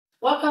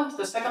Welcome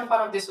to the second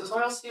part of this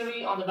tutorial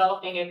series on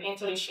developing a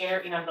painterly share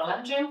in Unreal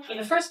Engine. In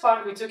the first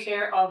part, we took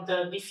care of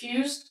the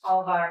diffuse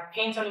of our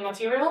painterly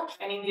material,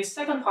 and in this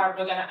second part,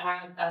 we're going to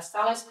add a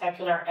Stylized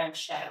Specular and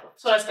Shadow.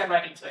 So let's get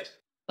right into it.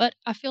 But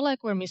I feel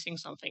like we're missing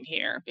something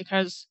here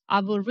because I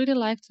would really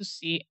like to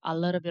see a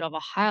little bit of a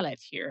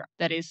highlight here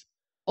that is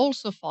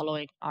also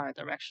following our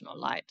directional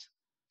light.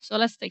 So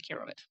let's take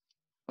care of it.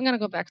 I'm going to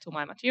go back to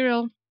my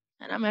material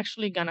and I'm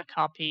actually going to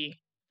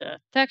copy the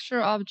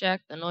texture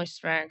object, the noise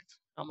strength,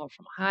 normal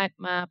from height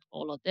map,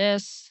 all of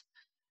this,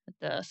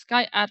 the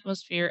sky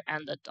atmosphere,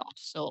 and the dot.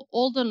 So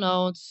all the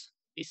nodes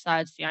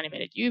besides the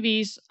animated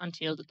UVs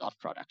until the dot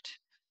product.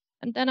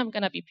 And then I'm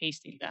going to be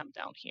pasting them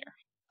down here.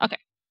 Okay,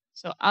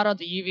 so out of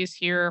the UVs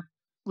here,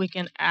 we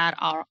can add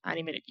our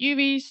animated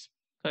UVs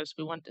because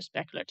we want the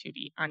specular to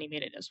be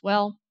animated as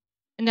well.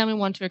 And then we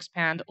want to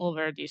expand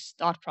over this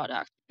dot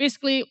product.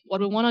 Basically, what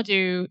we want to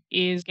do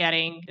is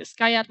getting the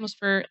sky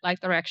atmosphere,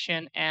 light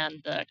direction, and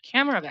the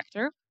camera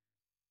vector.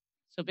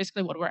 So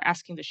basically what we're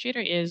asking the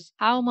shader is,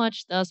 how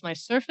much does my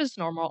surface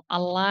normal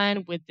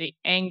align with the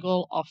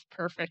angle of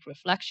perfect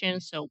reflection?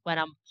 So when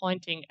I'm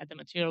pointing at the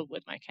material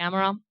with my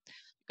camera,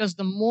 because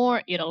the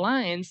more it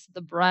aligns,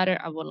 the brighter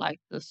I would like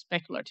the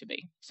specular to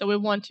be. So we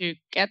want to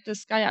get the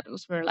sky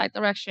atmosphere, light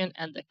direction,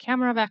 and the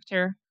camera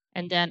vector,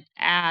 and then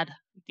add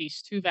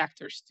these two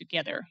vectors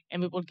together.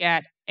 And we will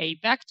get a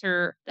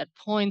vector that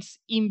points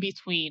in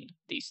between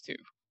these two.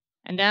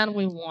 And then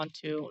we want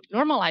to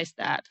normalize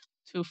that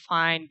to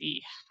find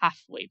the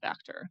halfway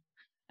vector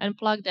and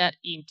plug that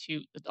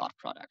into the dot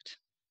product.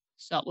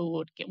 So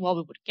what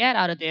we would get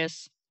out of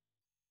this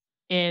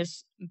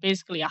is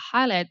basically a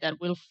highlight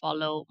that will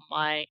follow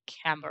my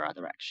camera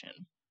direction.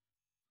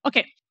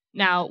 Okay,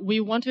 now we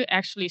want to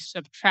actually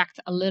subtract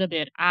a little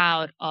bit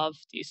out of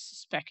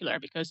this specular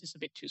because it's a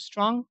bit too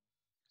strong.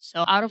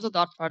 So out of the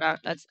dot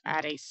product, let's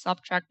add a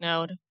subtract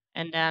node,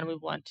 and then we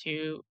want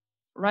to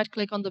right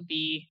click on the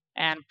B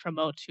and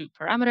promote to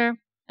parameter.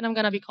 And I'm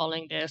going to be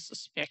calling this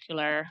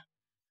specular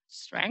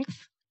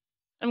strength.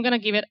 I'm going to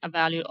give it a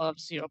value of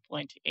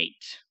 0.8,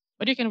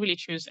 but you can really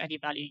choose any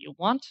value you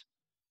want.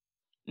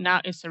 Now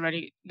it's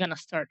already going to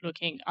start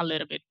looking a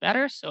little bit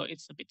better, so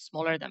it's a bit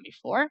smaller than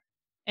before.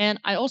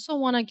 And I also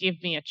want to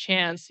give me a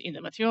chance in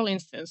the material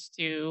instance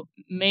to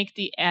make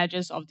the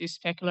edges of this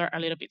specular a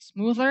little bit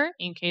smoother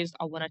in case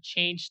I want to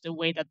change the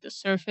way that the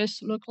surface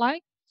look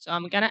like. So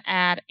I'm going to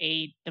add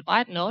a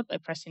divide node by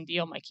pressing D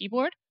on my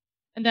keyboard.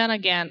 And then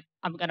again,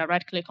 I'm going to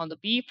right click on the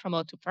B,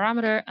 promote to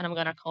parameter, and I'm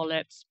going to call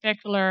it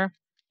specular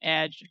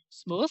edge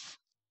smooth.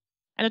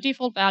 And the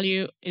default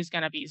value is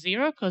going to be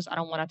 0 because I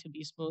don't want it to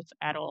be smooth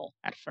at all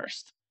at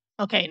first.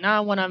 Okay, now I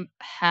want to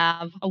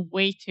have a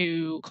way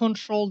to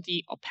control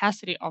the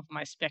opacity of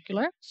my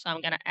specular. So I'm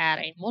going to add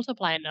a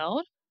multiply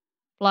node,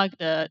 plug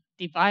the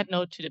divide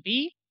node to the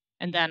B,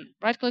 and then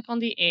right click on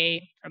the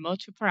A,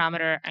 promote to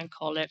parameter, and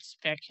call it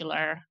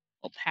specular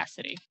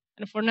opacity.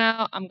 And for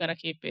now, I'm going to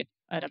keep it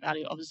at a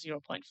value of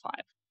 0.5.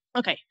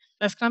 Okay,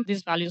 let's clamp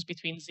these values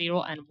between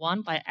 0 and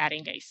 1 by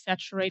adding a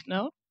saturate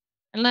node.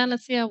 And then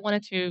let's say I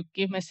wanted to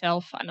give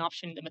myself an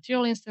option in the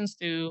material instance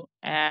to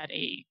add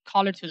a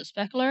color to the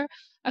specular.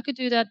 I could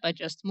do that by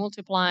just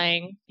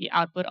multiplying the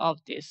output of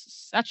this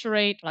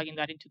saturate, plugging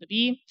that into the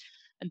B,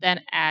 and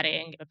then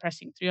adding, by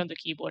pressing 3 on the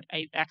keyboard,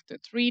 a vector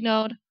 3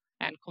 node,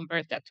 and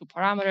convert that to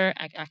parameter.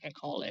 I can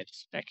call it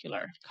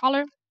specular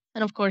color.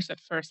 And of course, at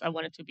first, I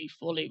want it to be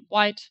fully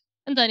white.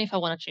 And then if I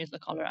want to change the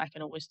color, I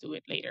can always do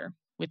it later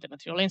with the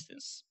material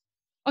instance.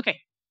 Okay,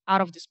 out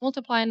of this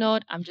multiply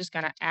node, I'm just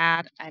going to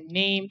add a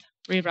named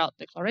reroute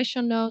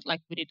declaration node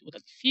like we did with the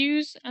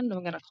diffuse, and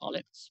I'm going to call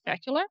it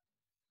specular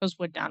because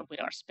we're done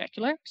with our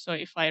specular. So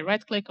if I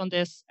right click on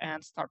this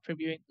and start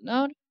previewing the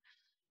node,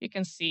 you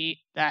can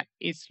see that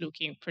it's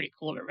looking pretty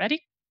cool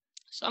already.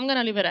 So I'm going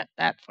to leave it at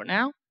that for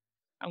now.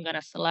 I'm going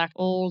to select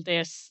all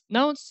these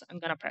nodes. I'm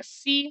going to press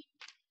C.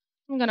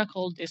 I'm going to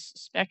call this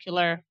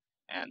specular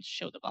and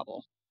show the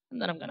bubble. And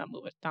then I'm going to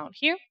move it down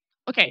here.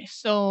 Okay,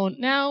 so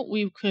now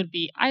we could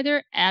be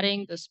either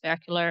adding the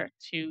specular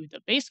to the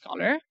base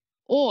color,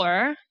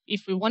 or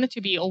if we want it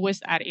to be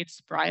always at its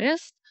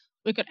brightest,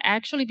 we could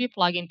actually be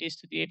plugging this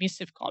to the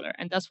emissive color.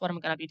 And that's what I'm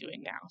going to be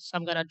doing now. So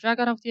I'm going to drag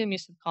out of the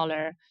emissive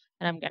color,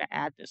 and I'm going to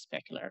add the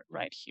specular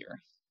right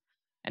here.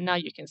 And now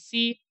you can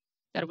see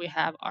that we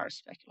have our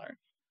specular.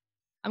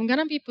 I'm going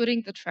to be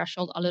putting the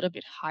threshold a little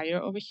bit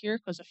higher over here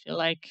because I feel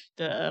like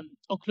the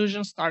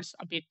occlusion starts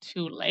a bit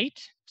too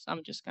late. So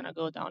I'm just going to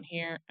go down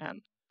here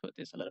and put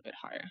this a little bit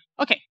higher.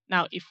 Okay,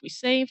 now if we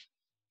save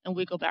and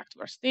we go back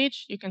to our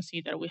stage, you can see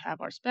that we have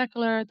our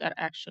specular that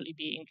actually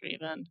being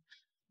driven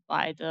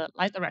by the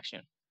light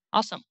direction.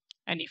 Awesome.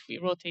 And if we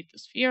rotate the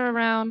sphere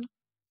around,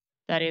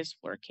 that is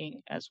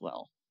working as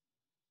well.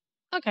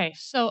 Okay,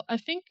 so I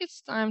think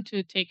it's time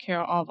to take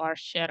care of our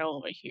shadow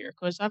over here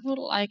because I would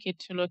like it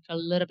to look a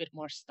little bit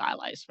more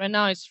stylized. Right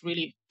now it's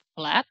really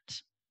flat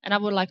and I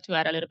would like to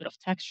add a little bit of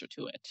texture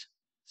to it.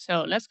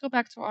 So let's go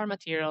back to our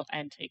material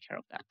and take care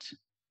of that.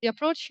 The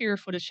approach here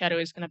for the shadow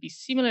is going to be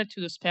similar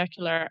to the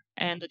specular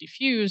and the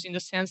diffuse in the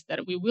sense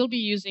that we will be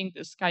using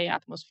the sky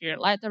atmosphere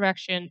light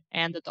direction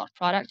and the dot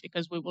product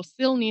because we will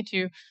still need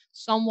to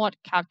somewhat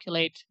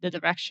calculate the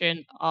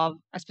direction of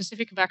a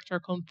specific vector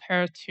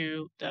compared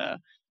to the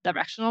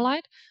directional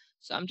light.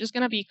 So I'm just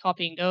going to be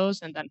copying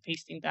those and then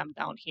pasting them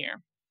down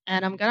here.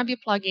 And I'm going to be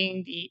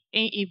plugging the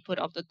A input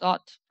of the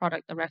dot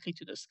product directly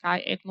to the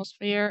sky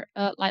atmosphere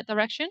light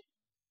direction.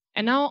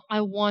 And now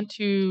I want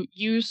to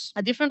use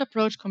a different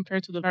approach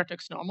compared to the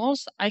vertex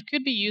normals. I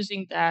could be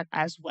using that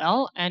as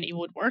well, and it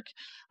would work.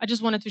 I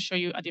just wanted to show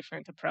you a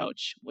different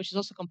approach, which is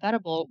also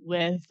compatible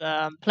with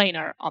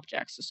planar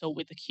objects, so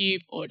with the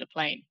cube or the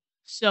plane.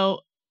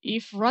 So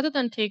if rather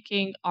than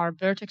taking our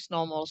vertex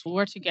normals, we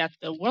were to get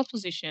the world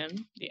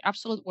position, the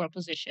absolute world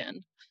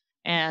position,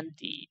 and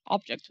the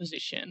object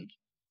position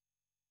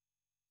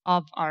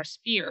of our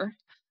sphere,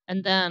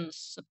 and then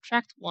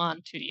subtract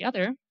one to the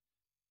other,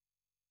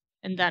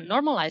 and then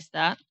normalize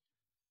that,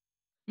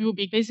 we will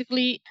be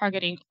basically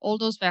targeting all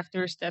those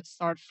vectors that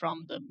start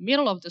from the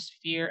middle of the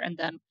sphere and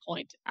then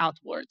point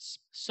outwards.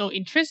 So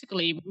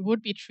intrinsically, we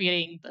would be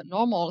treating the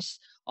normals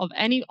of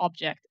any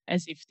object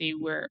as if they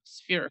were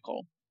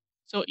spherical.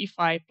 So if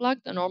I plug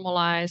the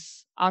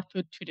normalize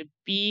output to the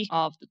B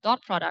of the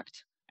dot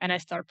product, and I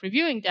start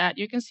previewing that,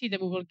 you can see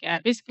that we will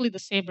get basically the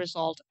same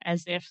result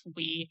as if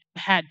we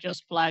had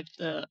just plugged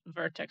the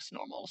vertex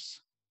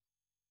normals.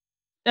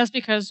 That's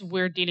because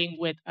we're dealing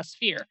with a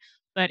sphere.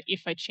 But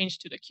if I change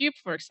to the cube,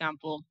 for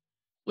example,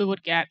 we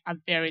would get a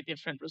very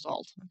different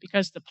result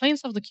because the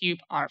planes of the cube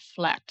are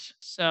flat.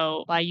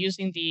 So by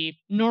using the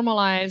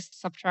normalized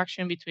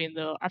subtraction between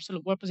the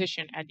absolute world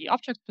position and the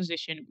object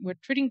position, we're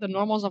treating the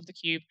normals of the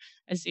cube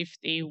as if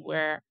they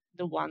were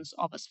the ones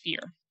of a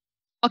sphere.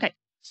 Okay,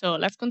 so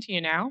let's continue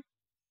now.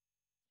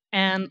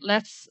 And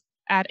let's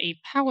add a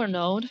power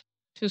node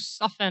to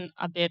soften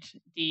a bit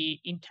the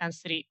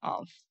intensity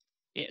of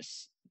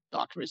this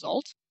dot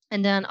result.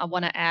 And then I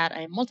want to add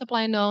a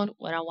multiply node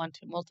where I want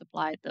to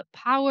multiply the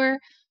power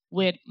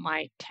with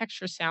my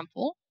texture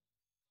sample,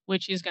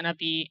 which is going to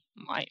be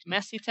my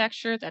messy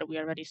texture that we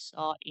already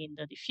saw in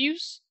the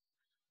diffuse.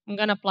 I'm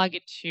going to plug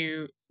it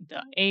to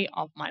the A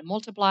of my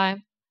multiply.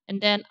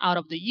 And then out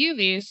of the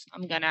UVs,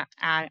 I'm going to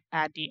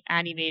add the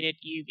animated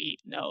UV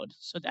node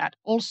so that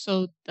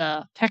also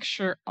the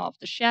texture of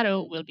the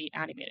shadow will be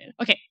animated.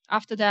 Okay,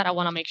 after that, I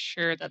want to make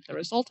sure that the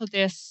result of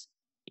this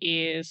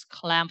is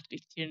clamped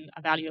between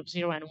a value of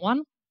 0 and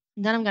 1.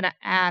 And then I'm going to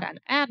add an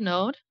add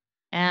node.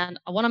 And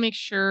I want to make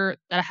sure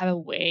that I have a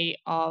way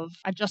of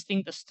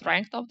adjusting the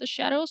strength of the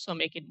shadow, so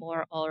make it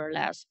more or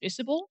less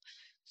visible.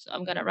 So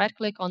I'm going to right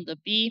click on the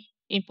B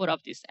input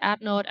of this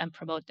add node and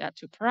promote that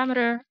to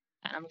parameter.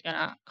 And I'm going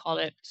to call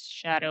it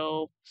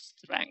shadow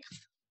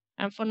strength.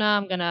 And for now,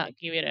 I'm going to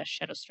give it a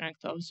shadow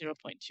strength of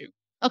 0.2.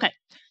 Okay,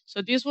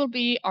 so this will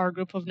be our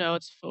group of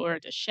nodes for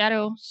the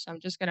shadow. So I'm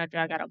just going to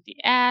drag out of the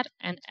add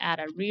and add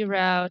a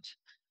reroute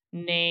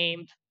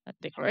named a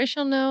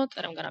declaration node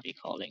that I'm going to be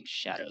calling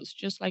shadows,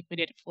 just like we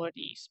did for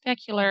the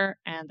specular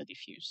and the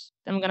diffuse.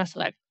 Then I'm going to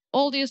select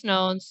all these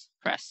nodes,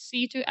 press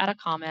C to add a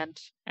comment,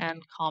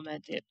 and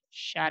comment it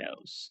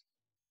shadows.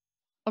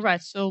 All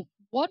right, so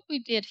what we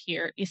did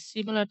here is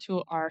similar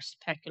to our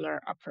specular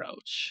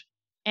approach.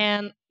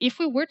 And if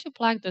we were to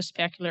plug the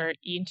specular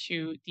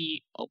into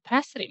the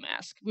opacity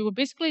mask, we would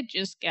basically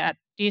just get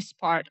this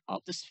part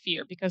of the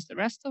sphere because the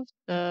rest of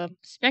the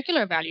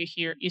specular value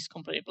here is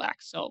completely black.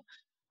 So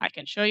I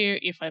can show you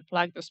if I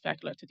plug the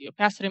specular to the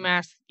opacity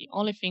mask, the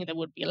only thing that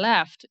would be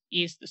left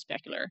is the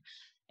specular.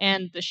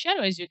 And the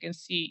shadow, as you can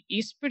see,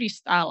 is pretty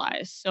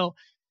stylized. So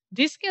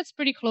this gets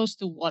pretty close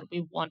to what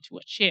we want to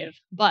achieve,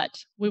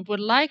 but we would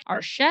like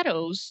our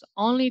shadows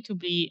only to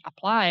be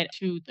applied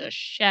to the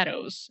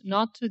shadows,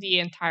 not to the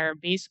entire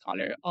base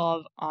color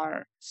of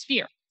our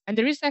sphere. And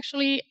there is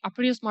actually a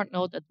pretty smart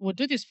node that would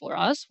do this for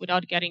us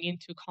without getting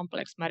into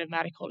complex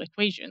mathematical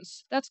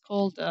equations. That's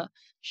called the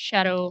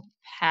shadow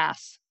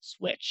pass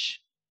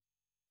switch.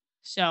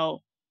 So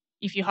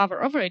if you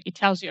hover over it, it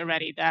tells you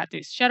already that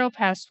this shadow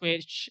pass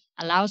switch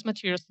allows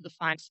materials to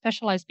define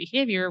specialized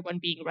behavior when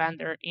being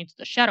rendered into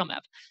the shadow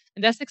map.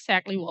 And that's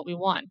exactly what we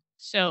want.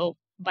 So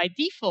by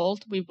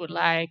default, we would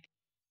like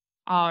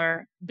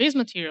our base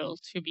material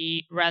to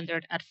be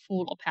rendered at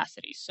full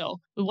opacity. So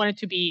we want it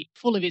to be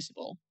fully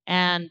visible.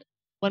 And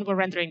when we're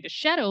rendering the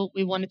shadow,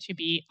 we want it to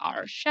be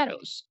our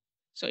shadows.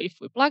 So if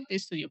we plug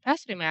this to the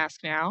opacity mask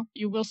now,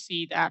 you will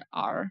see that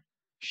our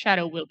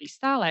shadow will be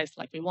stylized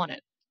like we want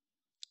it.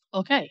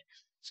 Okay,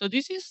 so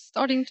this is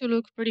starting to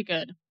look pretty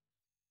good.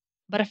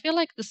 But I feel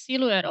like the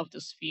silhouette of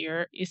the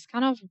sphere is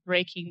kind of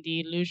breaking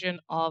the illusion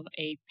of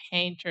a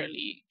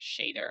painterly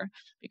shader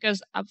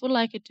because I would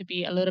like it to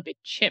be a little bit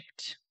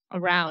chipped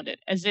around it,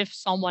 as if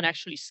someone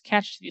actually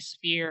sketched the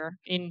sphere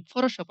in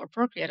Photoshop or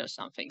Procreate or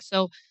something.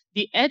 So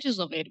the edges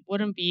of it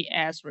wouldn't be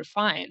as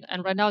refined.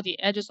 And right now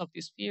the edges of the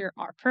sphere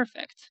are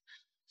perfect.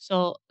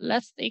 So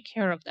let's take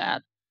care of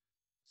that.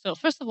 So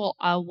first of all,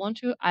 I want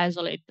to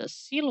isolate the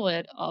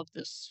silhouette of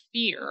the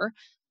sphere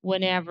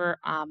whenever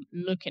I'm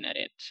looking at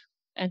it.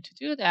 And to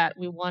do that,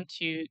 we want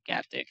to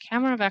get the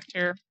camera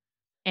vector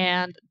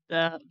and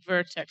the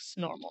vertex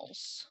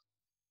normals.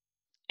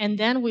 And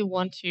then we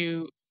want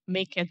to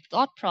make a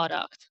dot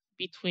product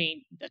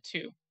between the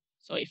two.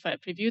 So if I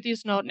preview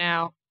this node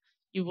now,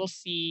 you will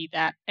see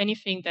that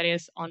anything that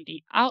is on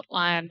the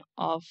outline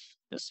of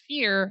the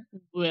sphere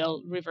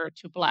will revert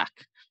to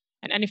black,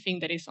 and anything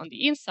that is on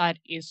the inside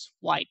is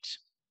white.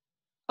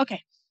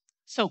 Okay,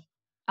 so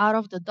out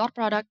of the dot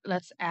product,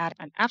 let's add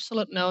an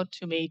absolute node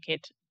to make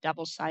it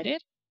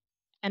double-sided.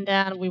 And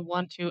then we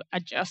want to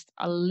adjust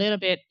a little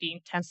bit the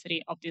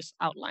intensity of this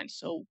outline.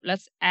 So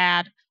let's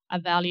add a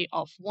value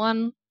of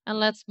 1 and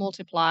let's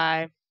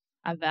multiply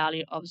a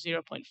value of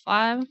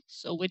 0.5.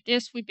 So with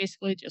this, we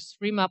basically just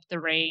remap the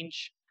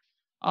range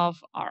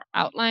of our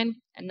outline,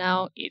 and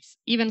now it's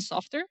even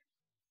softer.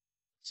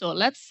 So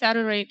let's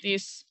saturate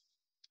this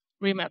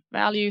remap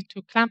value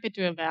to clamp it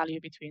to a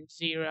value between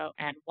 0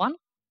 and 1.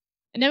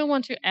 And then we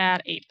want to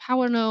add a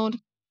power node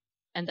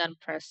and then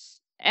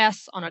press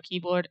S on our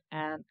keyboard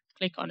and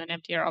click on an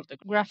empty area of the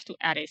graph to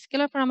add a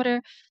scalar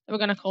parameter that we're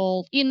going to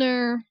call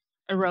inner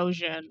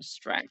erosion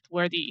strength,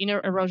 where the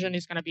inner erosion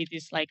is going to be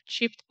this like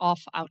chipped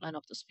off outline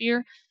of the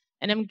sphere.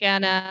 And I'm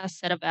going to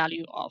set a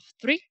value of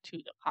 3 to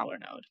the power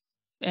node.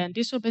 And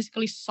this will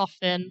basically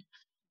soften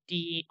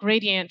the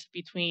gradient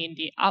between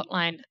the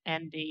outline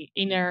and the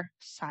inner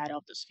side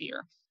of the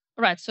sphere.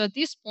 All right, so at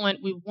this point,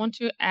 we want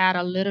to add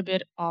a little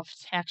bit of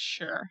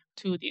texture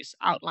to this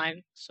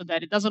outline so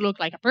that it doesn't look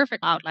like a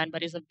perfect outline,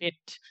 but is a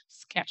bit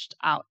sketched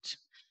out.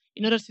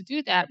 In order to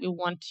do that, we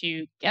want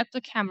to get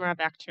the camera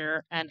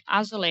vector and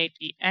isolate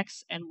the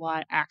X and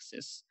Y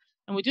axis.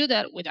 And we do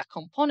that with a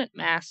component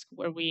mask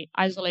where we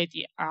isolate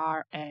the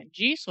R and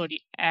G, so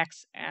the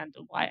X and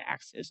the Y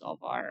axis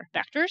of our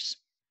vectors.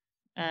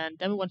 And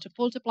then we want to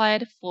multiply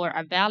it for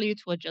a value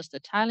to adjust the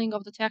tiling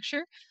of the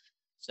texture.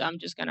 So I'm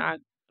just going to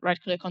right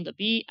click on the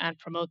B and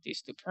promote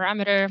this to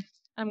parameter.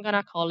 I'm going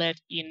to call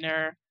it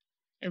inner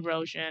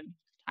erosion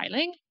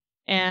tiling.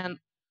 And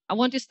I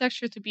want this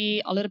texture to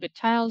be a little bit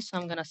tiled, so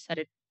I'm going to set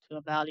it to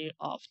a value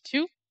of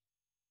 2.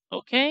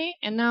 Okay,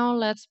 and now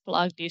let's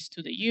plug this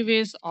to the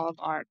UVs of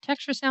our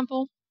texture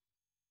sample.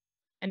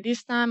 And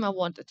this time I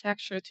want the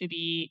texture to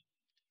be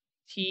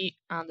T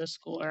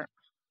underscore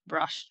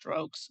brush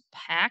strokes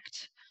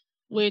packed,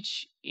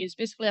 which is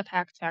basically a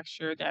packed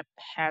texture that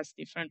has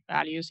different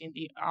values in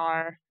the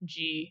R,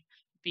 G,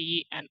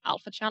 B, and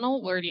alpha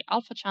channel, where the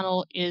alpha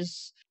channel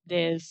is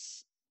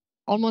this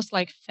almost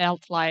like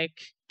felt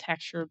like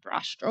texture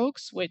brush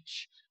strokes,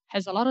 which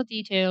has a lot of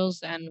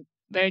details and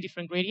very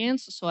different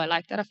gradients. So I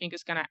like that. I think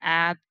it's going to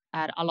add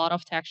a lot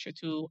of texture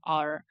to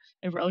our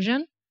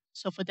erosion.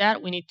 So for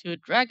that, we need to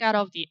drag out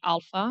of the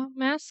alpha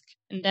mask,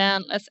 and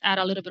then let's add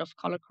a little bit of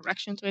color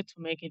correction to it to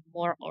make it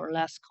more or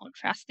less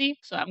contrasty.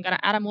 So I'm going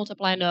to add a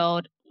multiply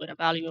node with a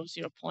value of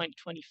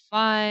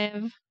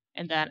 0.25,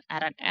 and then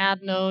add an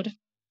add node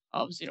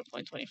of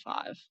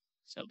 0.25.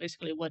 So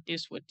basically what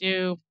this would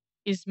do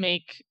is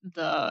make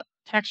the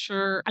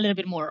texture a little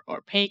bit more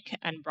opaque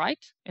and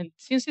bright. And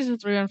since this is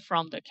driven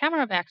from the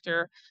camera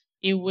vector,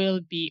 it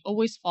will be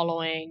always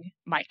following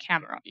my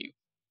camera view.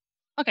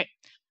 Okay,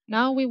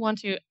 now we want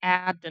to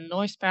add the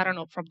noise pattern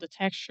from the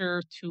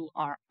texture to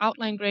our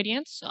outline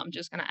gradient. So I'm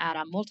just going to add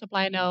a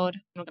multiply node.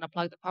 I'm going to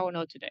plug the power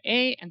node to the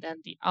A and then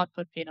the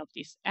output pin of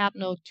this add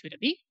node to the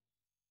B.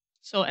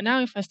 So, and now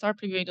if I start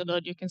previewing the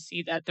node, you can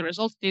see that the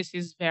result of this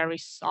is very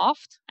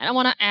soft. And I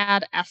want to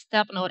add a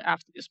step node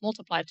after this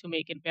multiply to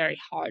make it very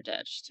hard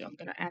edged. So I'm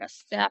going to add a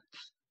step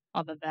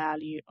of a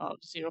value of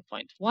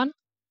 0.1.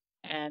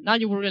 And now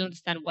you will really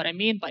understand what I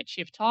mean by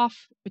chipped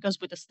off, because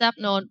with the step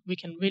node, we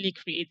can really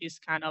create this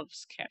kind of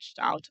sketched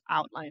out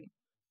outline.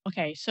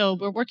 Okay, so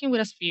we're working with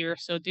a sphere,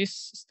 so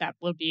this step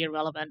will be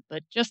irrelevant,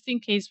 but just in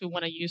case we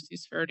want to use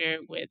this further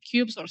with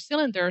cubes or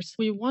cylinders,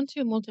 we want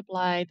to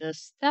multiply the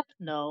step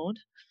node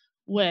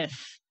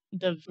with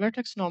the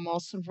vertex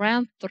normals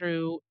ran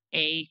through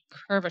a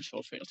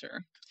curvature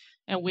filter.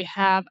 And we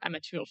have a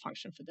material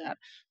function for that.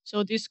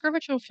 So this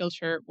curvature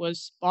filter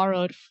was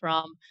borrowed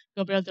from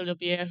Gabriel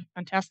Delobier's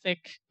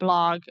fantastic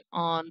blog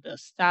on the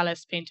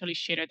Stylized Specular and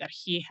Shadow that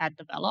he had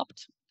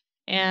developed.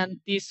 And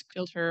this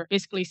filter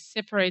basically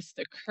separates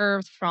the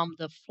curved from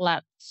the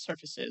flat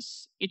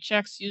surfaces. It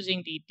checks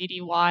using the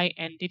DDY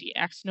and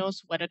DDX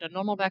nodes whether the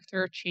normal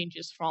vector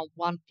changes from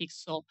one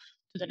pixel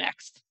to the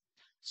next.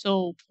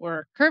 So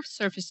for curved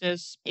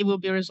surfaces, it will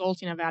be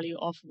resulting in a value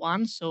of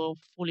 1, so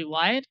fully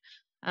wide.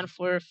 And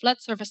for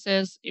flat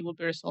surfaces, it will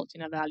be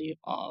resulting in a value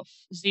of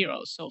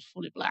 0, so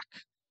fully black.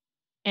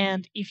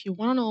 And if you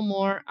want to know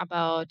more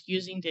about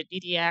using the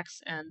DDX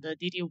and the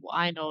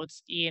DDY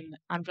nodes in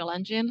Unreal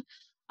Engine,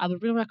 I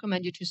would really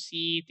recommend you to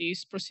see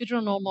these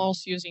procedural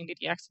normals using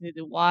DDX and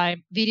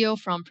DDY video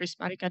from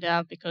Prismatica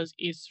Dev because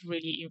it's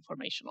really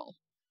informational.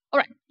 All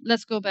right,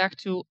 let's go back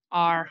to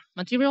our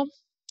material.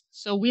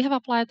 So we have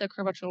applied the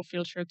curvature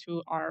filter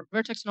to our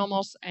vertex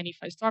normals, and if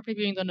I start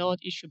previewing the node,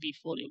 it should be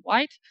fully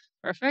white.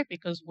 Perfect,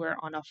 because we're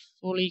on a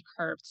fully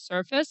curved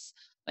surface.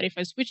 But if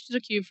I switch to the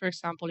cube, for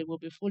example, it will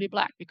be fully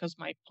black because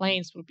my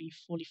planes will be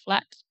fully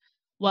flat.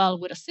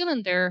 While with a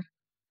cylinder,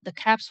 the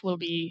caps will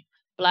be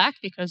black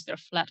because they're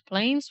flat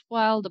planes,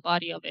 while the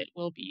body of it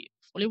will be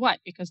fully white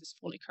because it's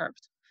fully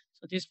curved.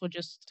 So this was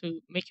just to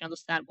make you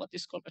understand what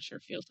this curvature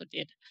filter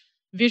did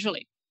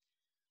visually.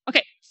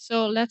 Okay,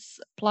 so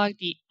let's plug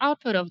the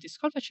output of this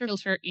curvature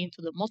filter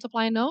into the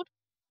multiply node.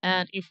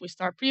 And if we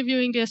start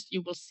previewing this,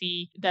 you will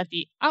see that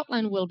the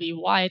outline will be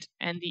white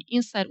and the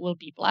inside will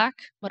be black.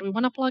 But we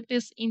want to plug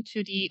this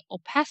into the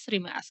opacity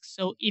mask.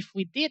 So if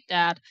we did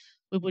that,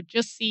 we would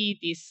just see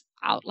this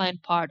outline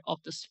part of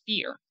the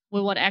sphere.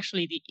 We want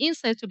actually the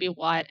inside to be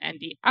white and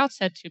the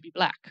outside to be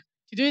black.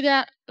 To do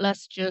that,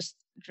 let's just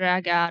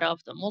drag out of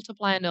the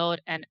multiply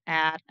node and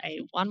add a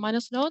 1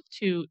 minus node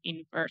to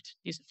invert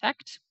this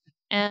effect.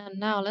 And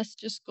now let's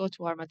just go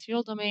to our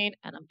material domain,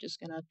 and I'm just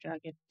going to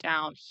drag it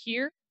down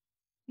here.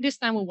 This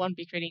time we won't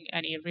be creating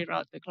any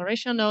reroute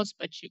declaration nodes,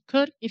 but you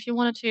could if you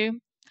wanted to.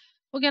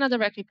 We're going to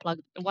directly plug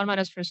the 1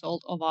 minus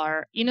result of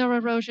our inner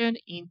erosion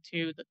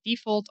into the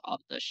default of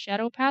the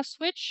shadow path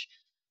switch,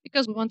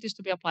 because we want this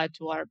to be applied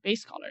to our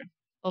base color.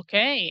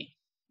 Okay,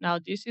 now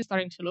this is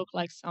starting to look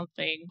like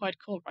something quite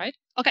cool, right?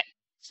 Okay,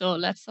 so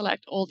let's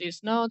select all these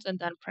nodes and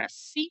then press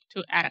C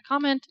to add a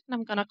comment, and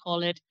I'm going to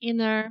call it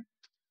inner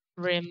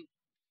rim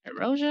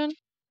erosion,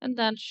 and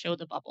then show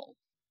the bubble.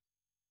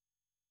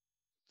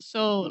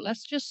 So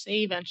let's just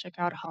save and check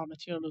out how our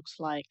material looks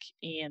like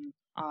in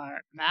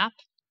our map,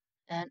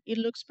 and it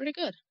looks pretty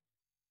good.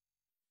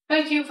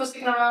 Thank you for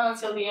sticking around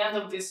until the end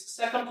of this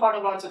second part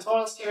of our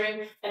tutorial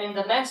series, and in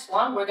the next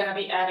one, we're going to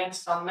be adding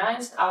some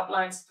nice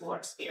outlines to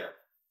our sphere.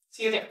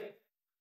 See you there.